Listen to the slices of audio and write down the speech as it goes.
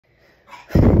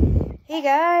Hey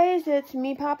guys, it's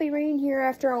me, Poppy Rain, here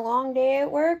after a long day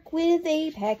at work with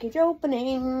a package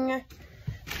opening.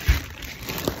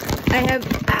 I have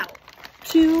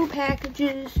two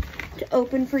packages to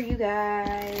open for you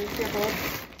guys. They're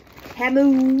both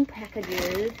Temu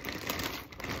packages.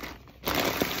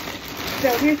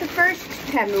 So here's the first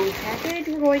Temu package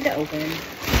we're going to open.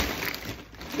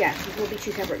 Yes, these will be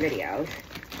two separate videos.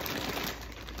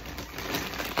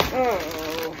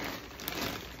 Oh.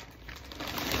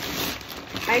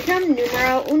 Item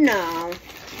numero uno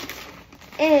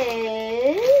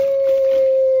is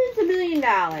 $1 million.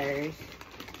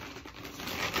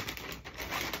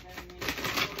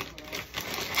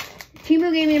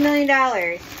 Temu gave me $1 million.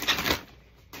 You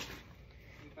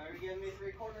better give me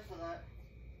 3/4 of that.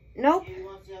 Nope. He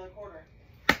wants the other quarter.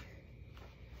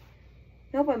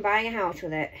 Nope, I'm buying a house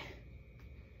with it.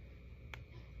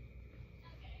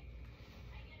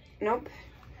 Nope.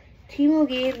 Temu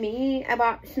gave me, I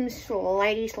bought some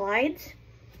slidey slides.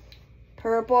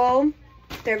 Purple.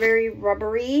 They're very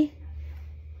rubbery.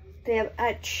 They have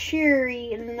a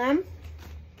cherry in them.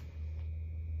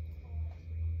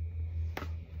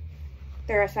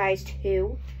 They're a size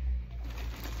 2.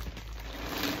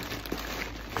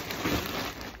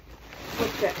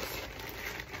 What's this?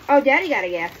 Oh, Daddy got a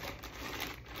gift.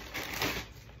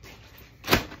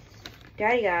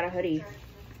 Daddy got a hoodie.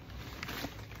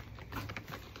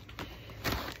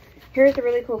 Here's the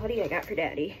really cool hoodie I got for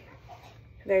Daddy.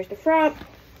 There's the front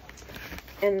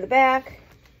and the back.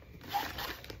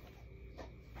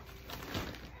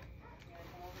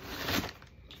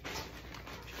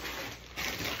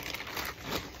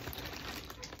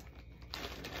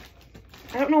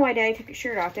 I don't know why Daddy took his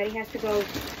shirt off. Daddy has to go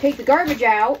take the garbage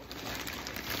out.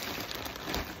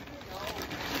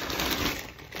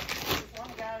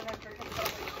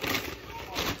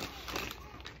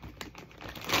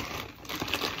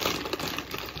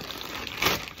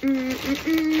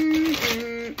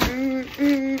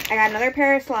 I got another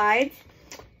pair of slides.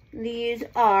 These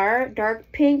are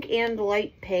dark pink and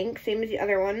light pink, same as the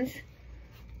other ones.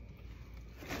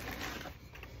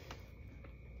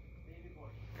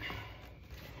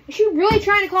 Is she really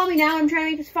trying to call me now? I'm trying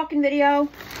to make this fucking video.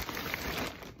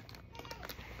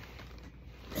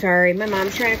 Sorry, my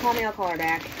mom's trying to call me. I'll call her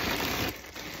back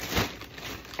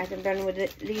after I'm done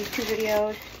with these two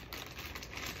videos.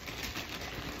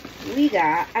 We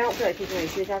got, I don't feel like taking my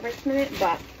shoes off right this minute,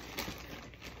 but,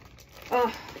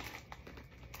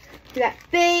 we got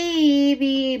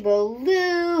Baby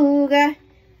Beluga.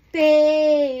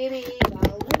 Baby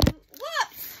Beluga.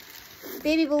 Whoops!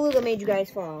 Baby Beluga made you guys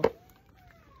fall.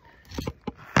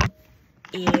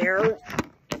 Ew.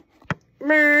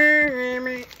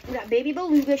 We got Baby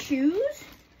Beluga shoes.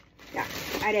 Yeah,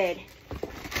 I did.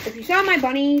 If you saw my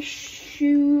bunny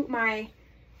shoe, my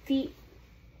feet,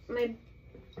 my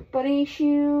bunny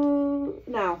shoe,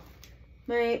 no,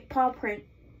 my paw print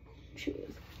shoes.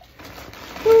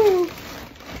 Woo.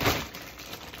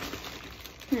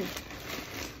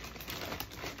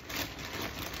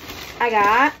 I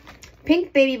got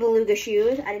pink Baby Beluga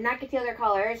shoes. I did not get the other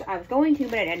colors. I was going to,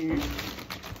 but I didn't.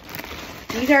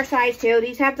 These are size 2.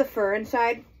 These have the fur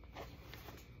inside.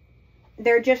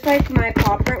 They're just like my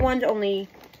paw print ones, only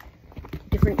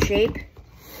different shape.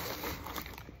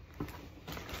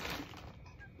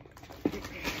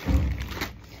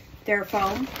 They're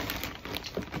foam.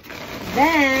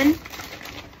 Then,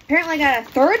 apparently I got a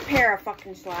third pair of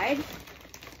fucking slides.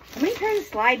 How many pairs of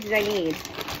slides do I need?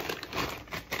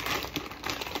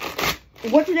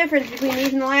 What's the difference between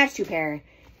these and the last 2 pair?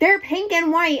 They're pink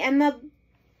and white, and the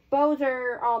bows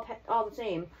are all the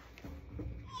same.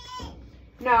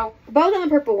 No, the bows on the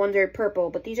purple ones are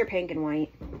purple, but these are pink and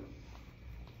white.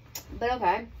 But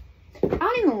okay. I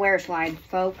don't even wear slides,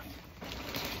 folks.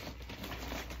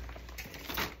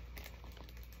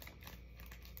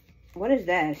 What is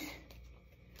this?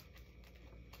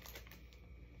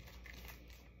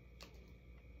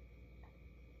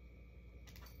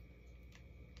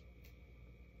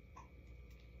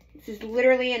 This is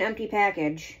literally an empty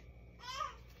package.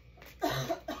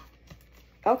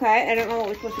 Okay, I don't know what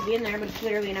was supposed to be in there, but it's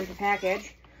literally an empty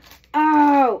package.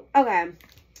 Oh, okay.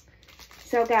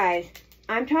 So, guys,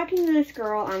 I'm talking to this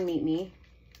girl on Meet Me.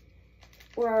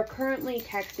 We're currently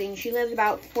texting. She lives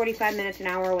about 45 minutes, an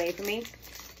hour away from me.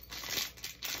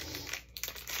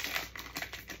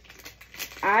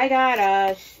 I got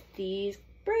us these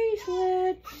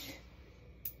bracelets.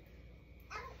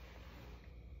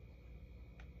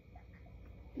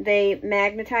 They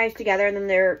magnetize together and then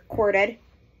they're corded.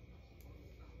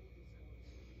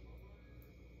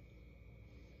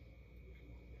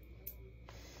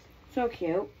 So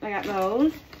cute. I got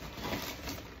those.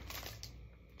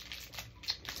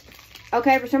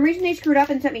 Okay, for some reason they screwed up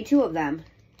and sent me 2 of them.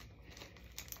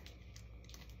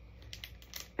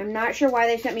 I'm not sure why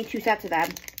they sent me 2 sets of them.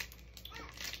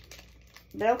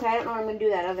 But okay, I don't know what I'm going to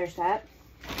do that other set.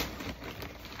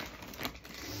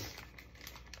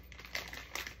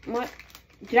 What?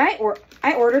 Did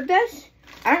I ordered this?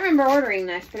 I don't remember ordering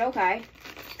this, but okay.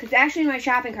 Because it's actually in my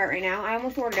shopping cart right now. I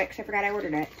almost ordered it because I forgot I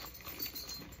ordered it.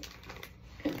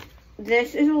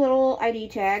 This is a little ID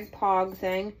tag, POG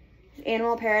thing. It's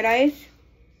Animal Paradise.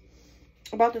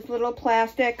 About this little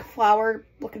plastic flower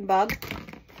looking bug.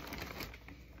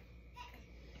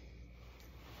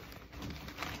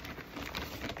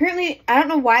 Apparently, I don't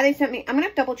know why they sent me... I'm going to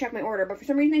have to double check my order, but for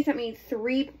some reason they sent me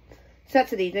 3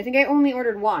 sets of these. I think I only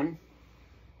ordered 1.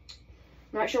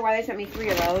 I'm not sure why they sent me 3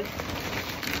 of those.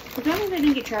 As long as I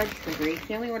didn't get charged for 3, because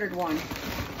I only ordered 1.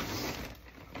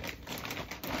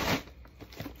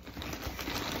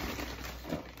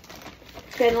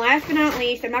 Then last but not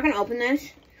least, I'm not going to open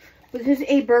this. But this is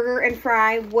a burger and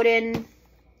fry wooden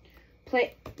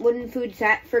food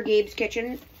set for Gabe's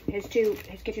kitchen. His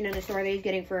kitchen in the store that he's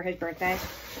getting for his birthday.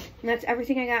 And that's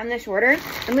everything I got in this order.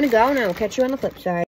 I'm going to go and I'll catch you on the flip side.